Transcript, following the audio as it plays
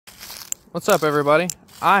What's up, everybody?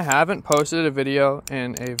 I haven't posted a video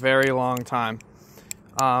in a very long time.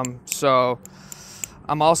 So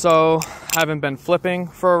I'm also haven't been flipping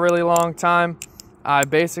for a really long time. I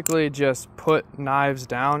basically just put knives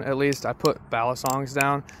down. At least I put balisongs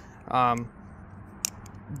down.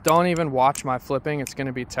 Don't even watch my flipping. It's going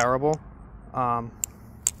to be terrible.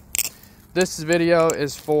 This video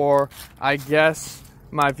is for, I guess,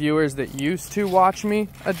 my viewers that used to watch me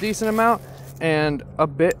a decent amount and a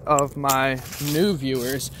bit of my new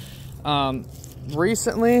viewers.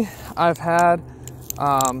 Recently, I've had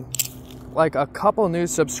like a couple new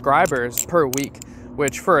subscribers per week,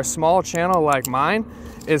 which for a small channel like mine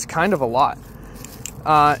is kind of a lot.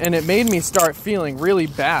 And it made me start feeling really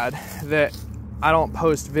bad that I don't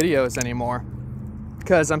post videos anymore,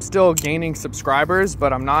 because I'm still gaining subscribers,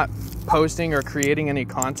 but I'm not posting or creating any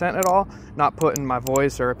content at all, not putting my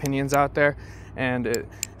voice or opinions out there, and it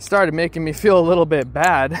started making me feel a little bit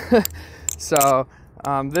bad. So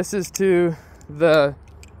this is to the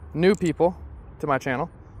new people to my channel,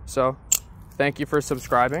 so thank you for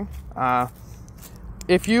subscribing.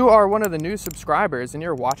 If you are one of the new subscribers and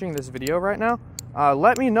you're watching this video right now,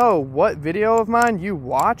 let me know what video of mine you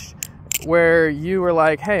watched where you were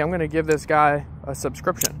like, hey, I'm gonna give this guy a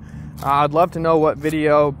subscription. I'd love to know what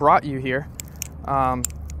video brought you here.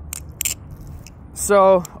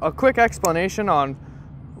 So a quick explanation on,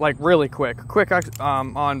 like really quick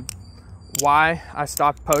on why I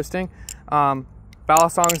stopped posting.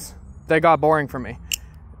 Balisongs, they got boring for me.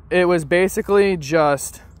 It was basically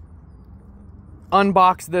just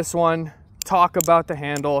unbox this one, talk about the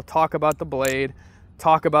handle, talk about the blade,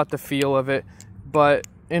 talk about the feel of it. But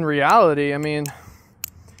in reality, I mean,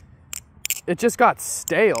 it just got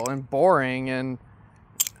stale and boring, and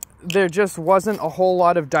there just wasn't a whole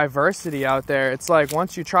lot of diversity out there. It's like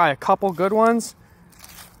once you try a couple good ones,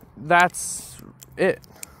 that's it.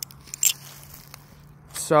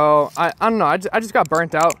 So I don't know, I just got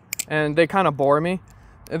burnt out, and they kind of bore me.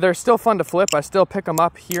 They're still fun to flip. I still pick them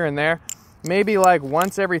up here and there, maybe like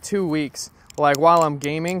once every 2 weeks, like while I'm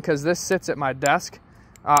gaming, because this sits at my desk.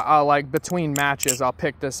 I'll, like, between matches, I'll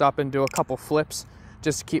pick this up and do a couple flips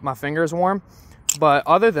just to keep my fingers warm. But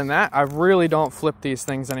other than that, I really don't flip these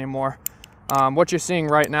things anymore. What you're seeing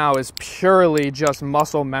right now is purely just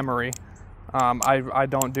muscle memory. I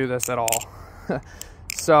don't do this at all.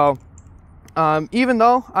 So even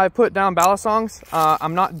though I put down balisongs,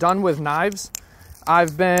 I'm not done with knives.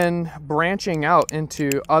 I've been branching out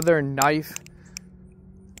into other knife,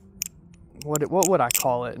 what would I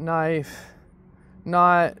call it? Knife,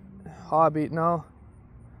 not hobby, no.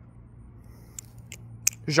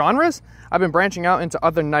 Genres? I've been branching out into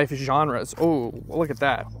other knife genres. Oh, look at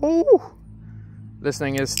that. Oh, this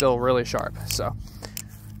thing is still really sharp. So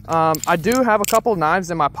I do have a couple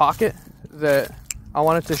knives in my pocket that I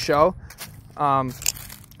wanted to show.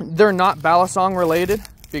 They're not balisong related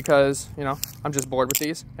because, you know, I'm just bored with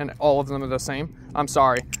these and all of them are the same. I'm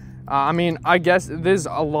sorry. I mean, I guess there's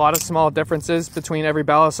a lot of small differences between every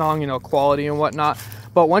balisong, you know, quality and whatnot.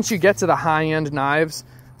 But once you get to the high-end knives,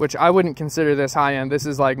 which I wouldn't consider this high-end, this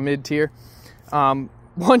is like mid-tier.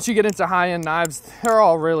 Once you get into high-end knives, they're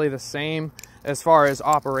all really the same as far as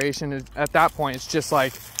operation. At that point, it's just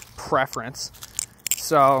like preference.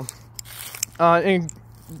 So, and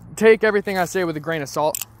take everything I say with a grain of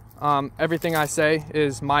salt. Everything I say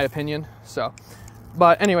is my opinion. So,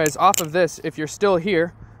 but anyways, off of this, if you're still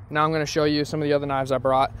here, now I'm going to show you some of the other knives I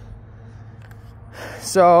brought.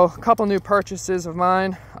 So, a couple new purchases of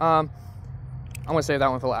mine. I'm going to save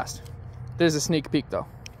that one for last. There's a sneak peek though.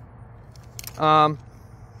 The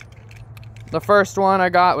first one I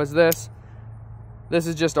got was this. This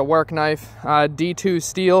is just a work knife, D2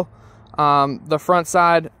 steel. The front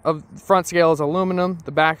scale is aluminum.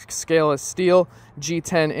 The back scale is steel.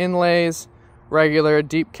 G10 inlays, regular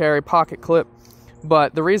deep carry pocket clip.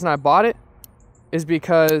 But the reason I bought it is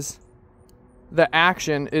because the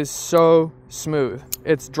action is so smooth.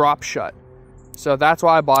 It's drop shut. So that's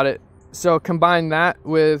why I bought it. So combine that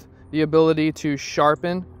with the ability to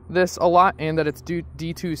sharpen this a lot and that it's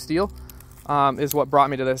D2 steel is what brought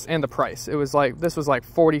me to this, and the price. It was like, this was like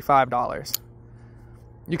 $45.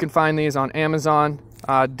 You can find these on Amazon,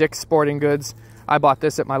 Dick's Sporting Goods. I bought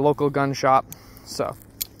this at my local gun shop. So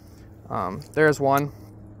there's one.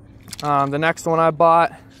 The next one I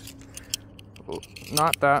bought,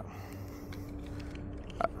 not that.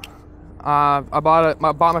 I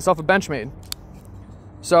bought myself a Benchmade.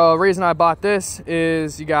 So the reason I bought this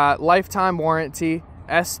is you got lifetime warranty,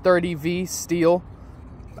 S30V steel.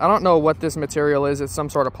 I don't know what this material is. It's some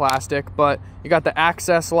sort of plastic, but you got the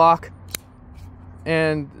access lock,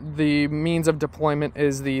 and the means of deployment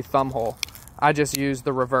is the thumb hole. I just use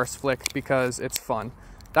the reverse flick because it's fun.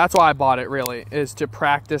 That's why I bought it, really, is to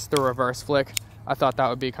practice the reverse flick. I thought that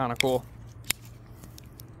would be kind of cool.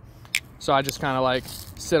 So I just kind of like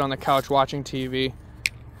sit on the couch watching TV,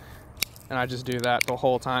 and I just do that the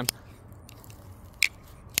whole time.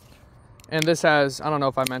 And this has, I don't know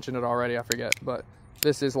if I mentioned it already, I forget, but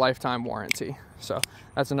this is lifetime warranty. So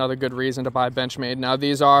that's another good reason to buy Benchmade. Now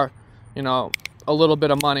these are, you know, a little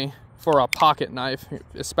bit of money for a pocket knife,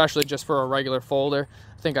 especially just for a regular folder.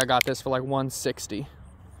 I think I got this for like $160.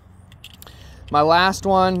 My last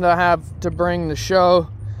one that I have to bring the show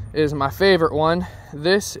is my favorite one.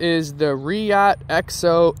 This is the Riyat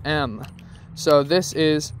XO M. So this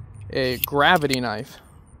is a gravity knife.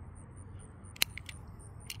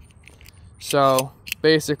 So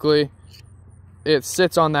basically it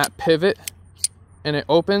sits on that pivot and it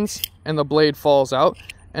opens and the blade falls out,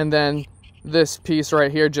 and then this piece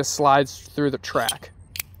right here just slides through the track.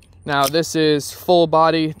 Now this is full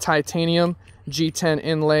body titanium, G10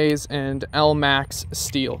 inlays, and L-Max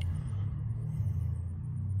steel.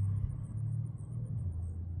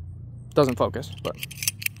 Doesn't focus, but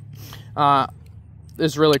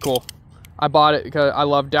it's really cool. I bought it because I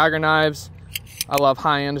love dagger knives, I love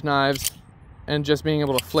high-end knives, and just being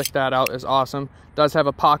able to flick that out is awesome. Does have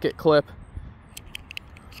a pocket clip,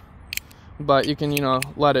 but you can, you know,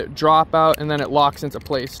 let it drop out and then it locks into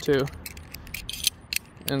place too,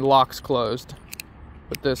 and locks closed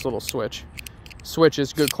with this little switch. Switch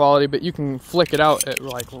is good quality, but you can flick it out at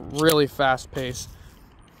like really fast pace.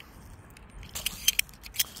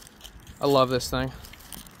 I love this thing.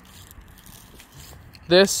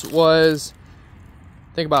 This was,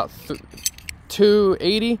 I think, about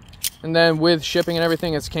 $280, and then with shipping and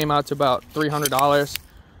everything, it's came out to about $300.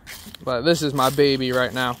 But this is my baby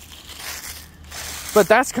right now. But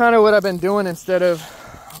that's kind of what I've been doing instead of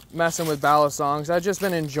messing with Balisongs. I've just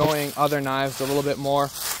been enjoying other knives a little bit more.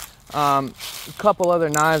 A couple other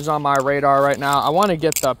knives on my radar right now. I want to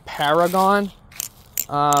get the Paragon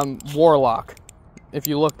Warlock. If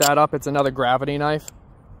you look that up, it's another gravity knife.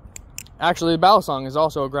 Actually, the Balisong is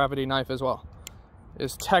also a gravity knife as well.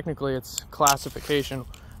 It's technically its classification.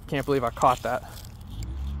 Can't believe I caught that.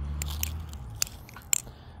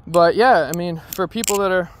 But yeah, I mean, for people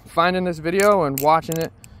that are finding this video and watching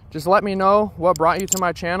it, just let me know what brought you to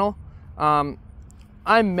my channel.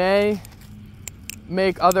 I may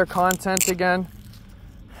make other content again.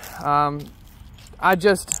 I'm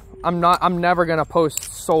never gonna post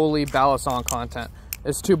solely Balisong content.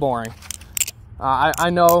 It's too boring. I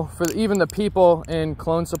know for even the people in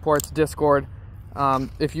Clone Support's Discord,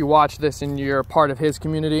 if you watch this and you're part of his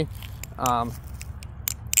community,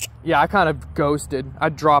 yeah, I kind of ghosted. I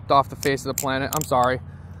dropped off the face of the planet. I'm sorry.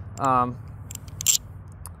 I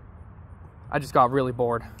just got really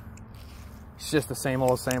bored. It's just the same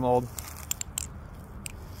old, same old.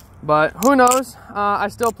 But who knows? I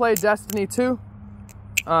still play Destiny 2.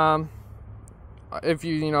 If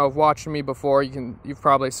you have watched me before, you've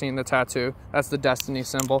probably seen the tattoo. That's the Destiny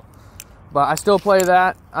symbol. But I still play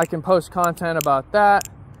that. I can post content about that.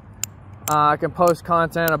 I can post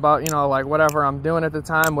content about, like whatever I'm doing at the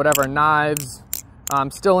time, whatever knives.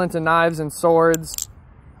 I'm still into knives and swords.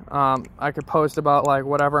 I could post about like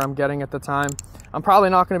whatever I'm getting at the time. I'm probably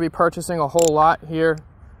not going to be purchasing a whole lot here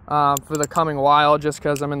for the coming while, just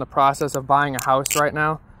because I'm in the process of buying a house right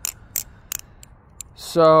now.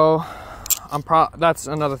 So that's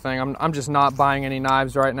another thing. I'm just not buying any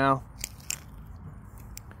knives right now.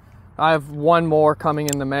 I have one more coming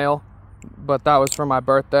in the mail, but that was for my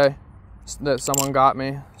birthday that someone got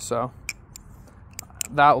me, so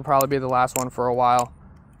that will probably be the last one for a while.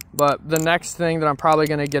 But the next thing that I'm probably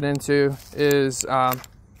going to get into is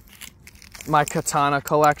my katana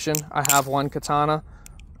collection. I have one katana.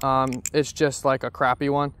 It's just like a crappy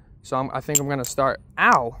one, so I think I'm going to start.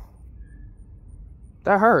 Ow!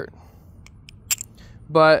 That hurt.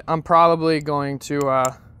 But I'm probably going to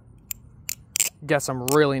get some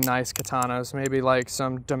really nice katanas, maybe like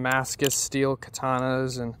some Damascus steel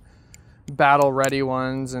katanas and battle ready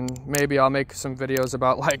ones, and maybe I'll make some videos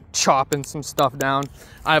about like chopping some stuff down.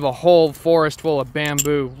 I have a whole forest full of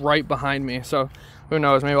bamboo right behind me, so who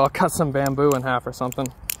knows, maybe I'll cut some bamboo in half or something.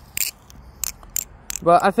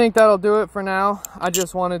 But I think that'll do it for now. I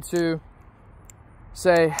just wanted to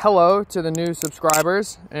say hello to the new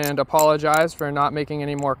subscribers and apologize for not making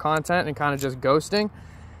any more content and kind of just ghosting.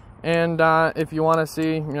 And if you want to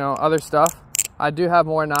see, other stuff, I do have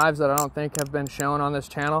more knives that I don't think have been shown on this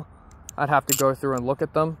channel. I'd have to go through and look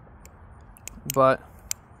at them. But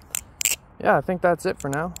yeah, I think that's it for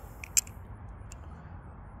now.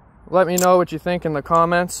 Let me know what you think in the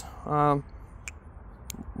comments.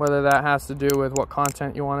 whether that has to do with what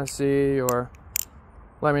content you want to see, or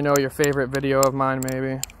let me know your favorite video of mine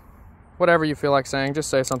maybe. Whatever you feel like saying, just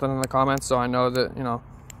say something in the comments so I know that, you know,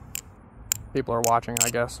 people are watching, I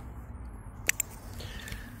guess.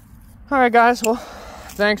 Alright guys, well,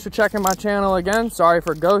 thanks for checking my channel again. Sorry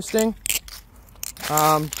for ghosting.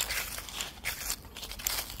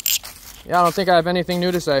 Yeah, I don't think I have anything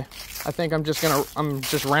new to say. I think I'm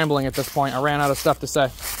just rambling at this point. I ran out of stuff to say.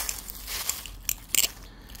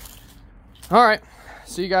 All right,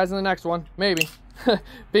 see you guys in the next one, maybe.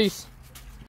 Peace.